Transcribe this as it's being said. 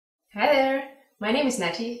Hi there, my name is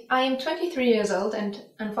Nattie. I am 23 years old and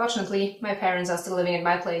unfortunately my parents are still living at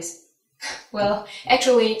my place. Well,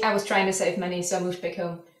 actually I was trying to save money so I moved back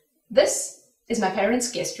home. This is my parents'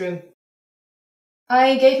 guest room.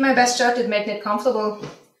 I gave my best shot at making it comfortable,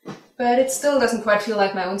 but it still doesn't quite feel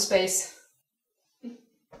like my own space.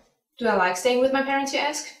 Do I like staying with my parents, you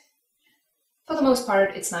ask? For the most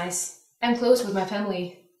part, it's nice. I'm close with my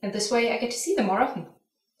family, and this way I get to see them more often.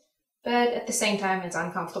 But at the same time, it's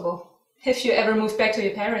uncomfortable. If you ever moved back to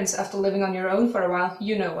your parents after living on your own for a while,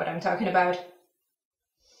 you know what I'm talking about.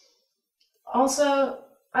 Also,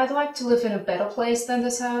 I'd like to live in a better place than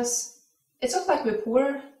this house. It's not like we're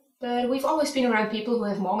poor, but we've always been around people who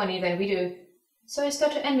have more money than we do. So I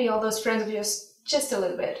start to envy all those friends of yours just a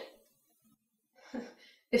little bit.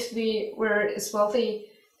 If we were as wealthy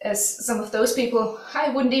as some of those people, I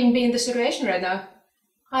wouldn't even be in this situation right now.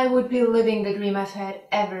 I would be living the dream I've had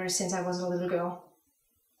ever since I was a little girl.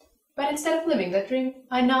 But instead of living that dream,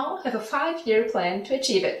 I now have a 5-year plan to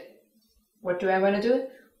achieve it. What do I want to do?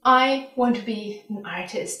 I want to be an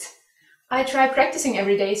artist. I try practicing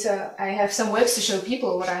every day so I have some works to show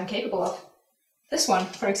people what I'm capable of. This one,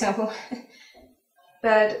 for example.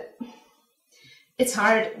 But it's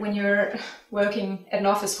hard when you're working at an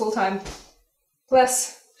office full-time.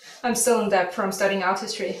 Plus, I'm still in debt from studying art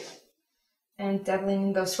history. And dabbling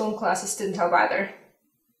in those film classes didn't help either.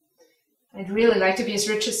 I'd really like to be as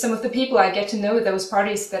rich as some of the people I get to know at those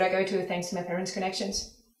parties that I go to thanks to my parents'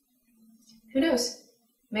 connections. Who knows?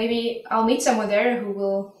 Maybe I'll meet someone there who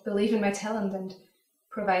will believe in my talent and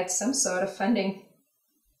provide some sort of funding.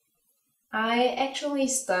 I actually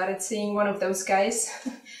started seeing one of those guys.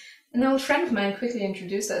 An old friend of mine quickly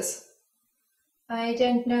introduced us. I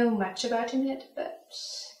don't know much about him yet, but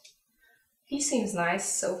he seems nice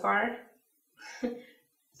so far.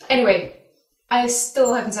 Anyway, I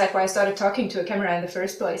still haven't said why I started talking to a camera in the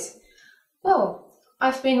first place. Well,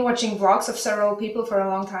 I've been watching vlogs of several people for a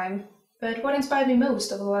long time, but what inspired me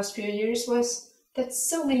most over the last few years was that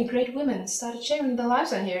so many great women started sharing their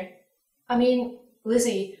lives on here. I mean,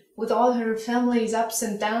 Lizzie, with all her family's ups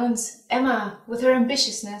and downs, Emma, with her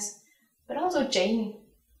ambitiousness, but also Jane,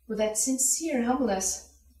 with that sincere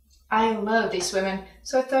humbleness. I love these women,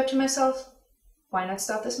 so I thought to myself, why not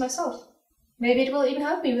start this myself? Maybe it will even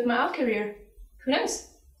help me with my art career. Who knows?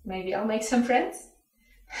 Maybe I'll make some friends.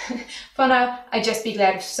 For now, I'd just be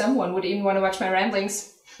glad if someone would even want to watch my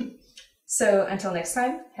ramblings. So until next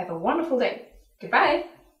time, have a wonderful day. Goodbye!